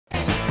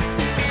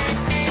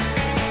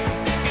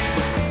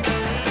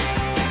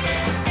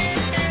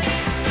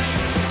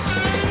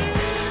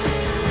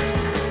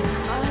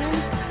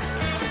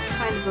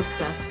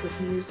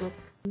music.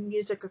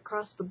 Music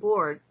across the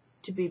board,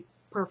 to be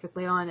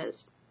perfectly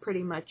honest.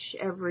 Pretty much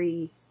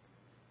every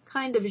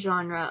kind of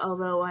genre,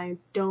 although I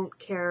don't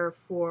care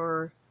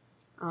for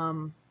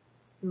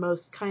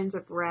most kinds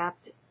of rap,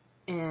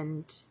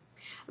 and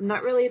I'm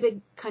not really a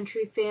big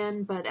country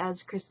fan, but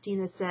as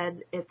Christina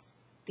said, it's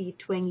the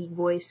twangy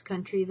voice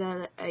country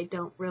that I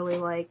don't really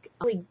like.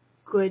 Really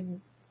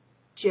good,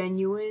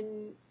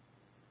 genuine,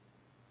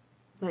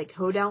 like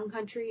hoedown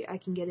country I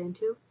can get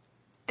into.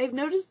 I've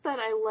noticed that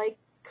I like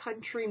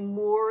country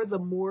more the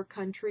more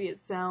country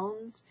it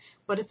sounds,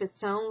 but if it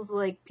sounds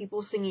like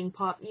people singing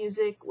pop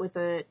music with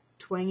a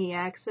twangy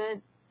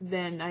accent,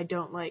 then I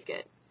don't like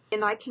it.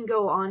 And I can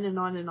go on and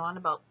on and on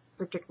about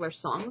particular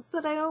songs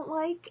that I don't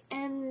like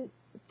and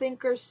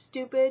think are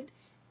stupid,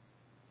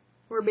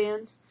 or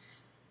bands.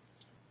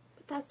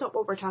 But that's not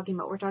what we're talking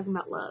about. We're talking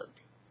about love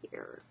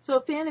here. So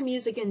a fan of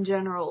music in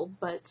general,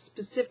 but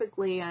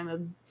specifically I'm a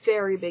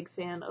very big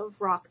fan of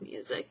rock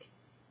music.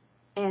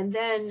 And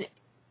then,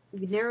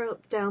 if you narrow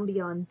it down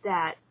beyond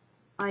that,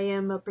 I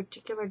am a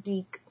particular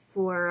geek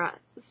for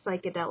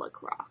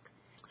psychedelic rock.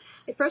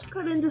 I first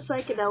got into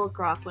psychedelic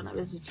rock when I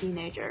was a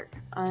teenager,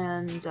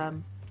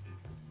 and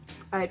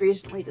I had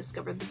recently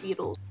discovered the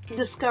Beatles.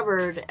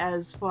 Discovered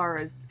as far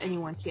as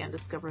anyone can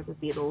discover the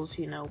Beatles,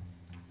 you know,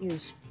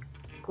 who's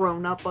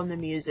grown up on the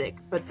music,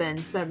 but then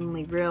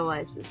suddenly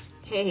realizes,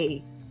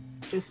 hey,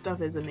 this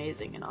stuff is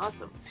amazing and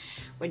awesome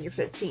when you're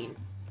 15.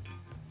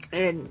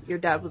 And your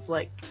dad was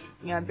like,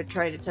 yeah, I've been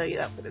trying to tell you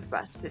that for the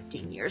past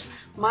 15 years.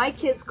 My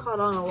kids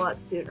caught on a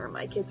lot sooner.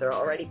 My kids are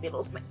already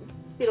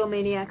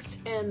Beatlemaniacs,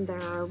 and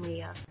they're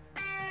only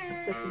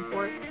 6 and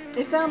 4.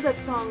 They found that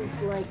songs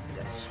like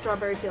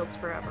Strawberry Fields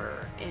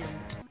Forever and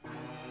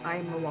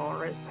I'm the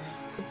Walrus,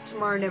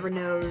 Tomorrow Never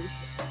Knows,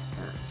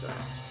 and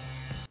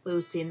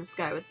Lucy in the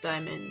Sky with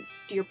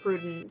Diamonds, Dear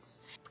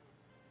Prudence,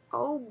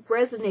 all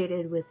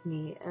resonated with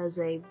me as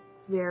a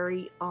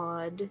very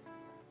odd,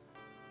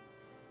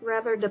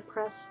 rather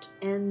depressed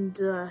and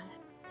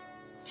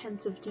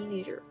pensive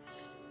teenager.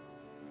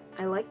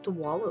 I like to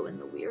wallow in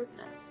the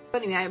weirdness.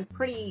 But anyway, I'm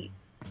pretty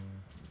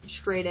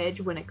straight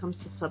edge when it comes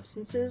to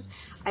substances.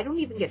 I don't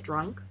even get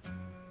drunk.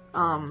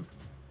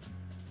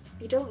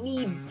 You don't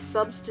need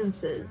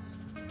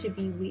substances to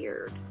be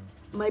weird.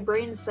 My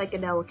brain is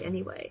psychedelic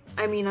anyway.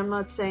 I mean, I'm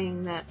not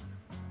saying that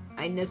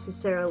I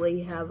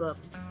necessarily have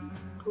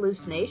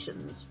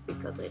hallucinations,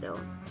 because I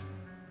don't.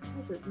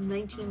 What was it,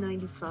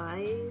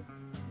 1995?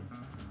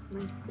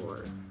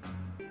 94.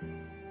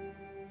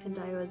 And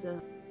I was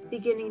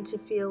beginning to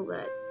feel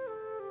that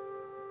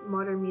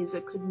modern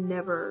music could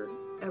never,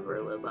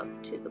 ever live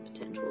up to the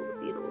potential of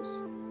the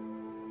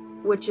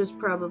Beatles. Which is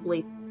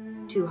probably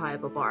too high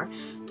of a bar.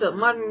 So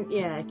modern,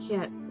 yeah, I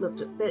can't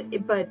live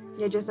it, but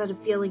I just had a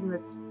feeling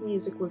that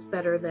music was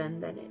better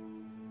than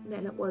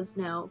it was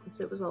now, because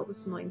it was all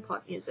this annoying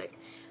pop music.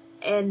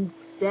 And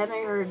then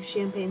I heard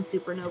Champagne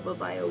Supernova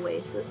by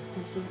Oasis,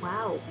 and I said,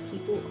 wow,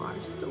 people are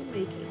still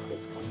making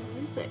this kind of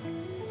music.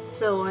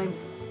 So I'm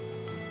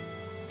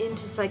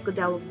into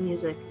psychedelic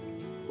music,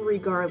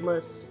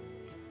 regardless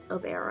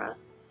of era.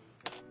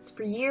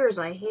 For years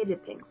I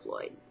hated Pink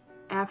Floyd,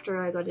 after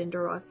I got into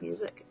rock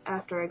music,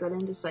 after I got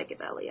into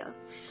psychedelia.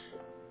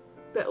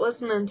 But it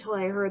wasn't until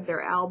I heard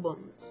their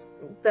albums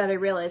that I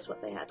realized what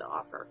they had to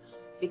offer.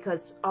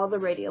 Because all the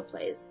radio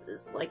plays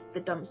is like the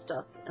dumb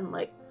stuff and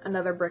like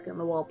Another Brick in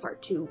the Wall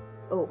Part 2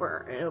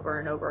 over and over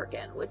and over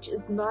again, which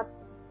is not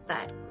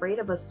that great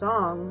of a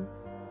song.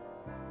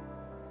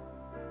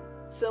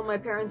 So my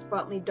parents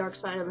bought me Dark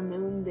Side of the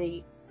Moon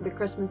the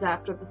Christmas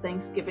after the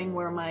Thanksgiving,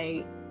 where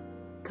my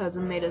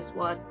cousin made us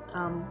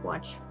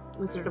watch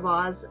Wizard of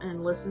Oz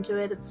and listen to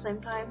it at the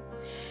same time.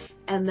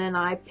 And then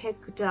I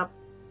picked up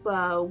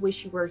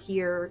Wish You Were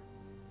Here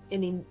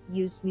in a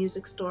used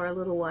music store a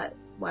little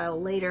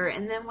while later,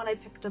 and then when I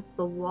picked up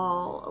The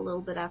Wall a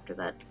little bit after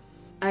that,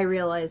 I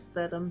realized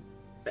that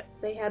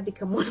they had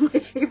become one of my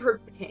favorite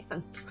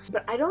bands.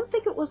 But I don't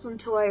think it was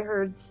until I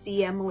heard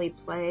See Emily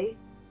Play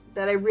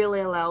that I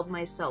really allowed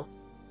myself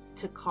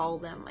to call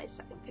them my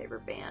second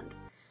favorite band.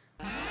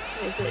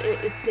 If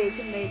they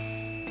can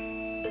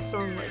make a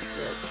song like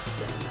this,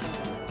 then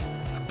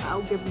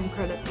I'll give them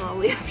credit for all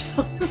the other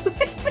songs that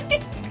they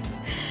make.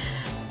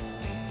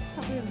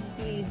 That would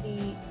be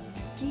the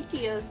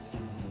geekiest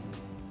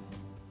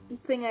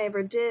thing I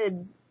ever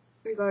did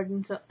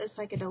regarding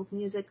psychedelic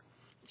music.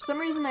 For some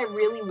reason I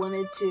really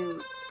wanted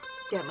to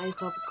get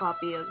myself a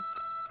copy of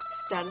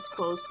Status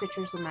Quo's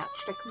Pictures of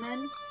Matchstick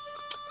Men,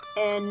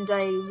 and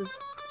I was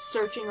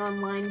searching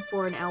online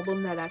for an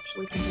album that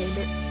actually contained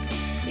it,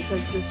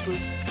 because this was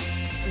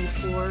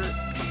before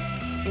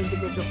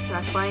individual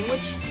track buying,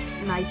 which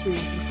in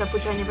iTunes and stuff,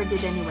 which I never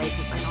did anyway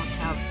because I don't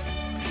have,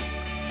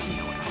 an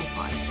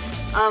iPod.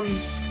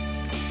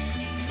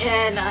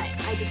 And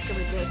I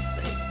discovered this,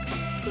 that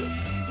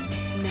was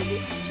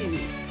nuggets to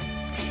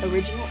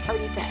original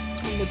artifacts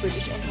from the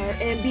British Empire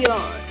and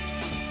beyond.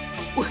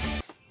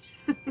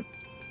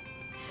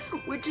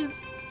 Which is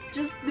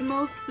just the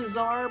most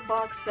bizarre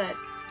box set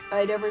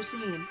I'd ever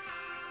seen.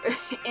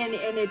 and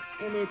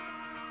it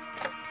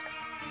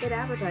it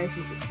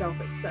advertises itself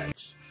as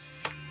such.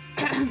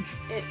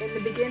 In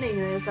the beginning,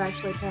 there's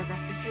actually a paragraph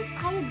that says,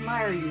 "I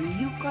admire you.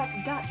 You've got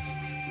guts.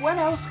 What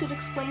else could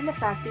explain the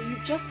fact that you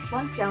just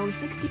plunked down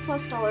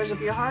 $60+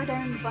 of your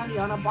hard-earned money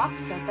on a box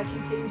set that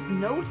contains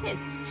no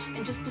hits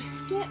and just a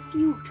scant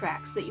few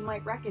tracks that you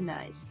might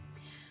recognize?"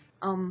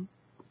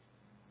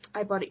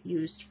 I bought it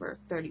used for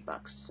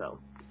 $30, so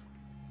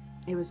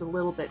it was a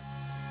little bit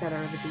better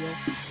of a deal.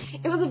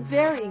 It was a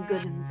very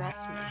good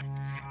investment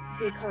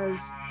because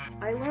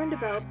I learned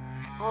about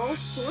all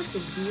sorts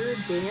of weird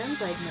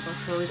bands I'd never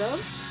heard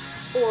of,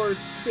 or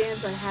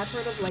bands I had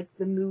heard of, like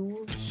The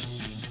Move,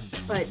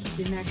 but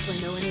didn't actually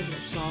know any of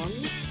their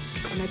songs,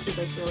 and I think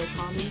that's really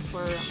common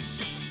for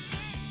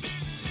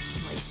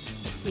like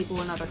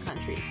people in other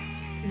countries.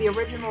 The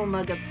original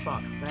Nuggets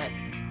box set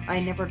I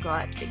never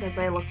got because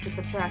I looked at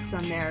the tracks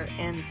on there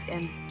and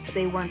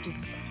they weren't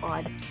as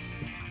odd.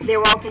 They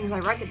were all things I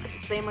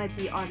recognized. They might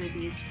be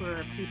oddities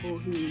for people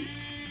who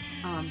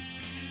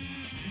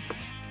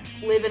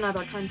live in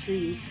other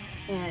countries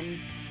and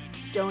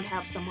don't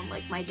have someone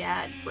like my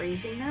dad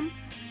raising them.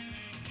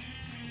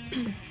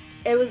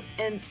 It was,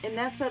 and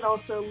that set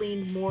also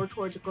leaned more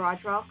towards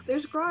garage rock.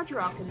 There's garage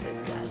rock in this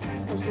set.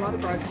 There's a lot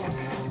of garage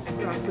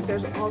rock, but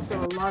there's also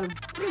a lot of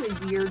really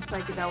weird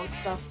psychedelic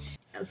stuff.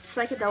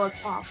 Psychedelic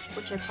pop,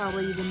 which I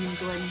probably even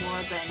enjoy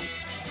more than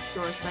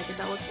pure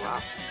psychedelic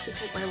rock,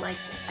 because I like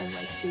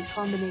the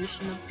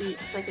combination of the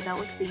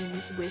psychedelic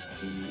themes with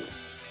the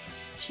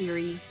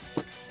cheery,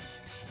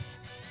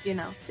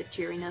 the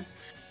cheeriness.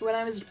 When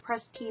I was a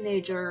depressed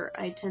teenager,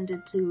 I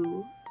tended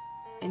to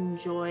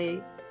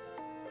enjoy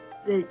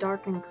the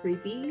dark and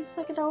creepy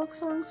psychedelic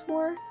songs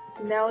more.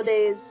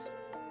 Nowadays,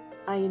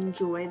 I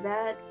enjoy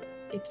that.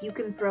 If you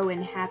can throw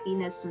in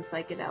happiness and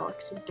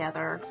psychedelic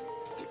together,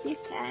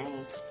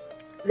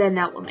 then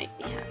that will make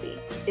me happy.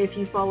 If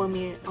you follow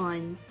me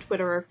on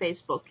Twitter or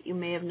Facebook, you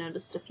may have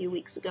noticed a few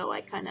weeks ago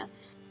I kind of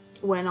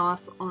went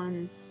off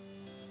on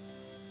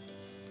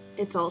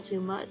It's All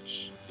Too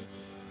Much.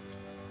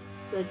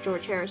 It's a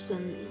George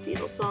Harrison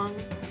Beatles song,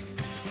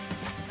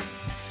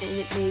 and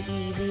it may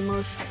be the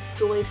most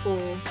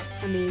joyful,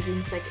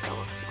 amazing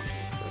psychedelic song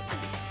ever.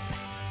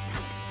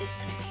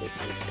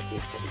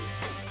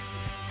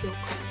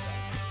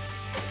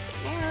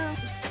 Yeah.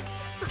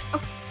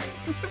 Oh,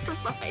 never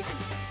mind.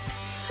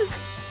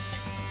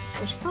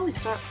 I should probably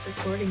stop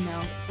recording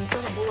now. I've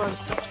got a whole lot of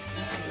stuff to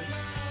do.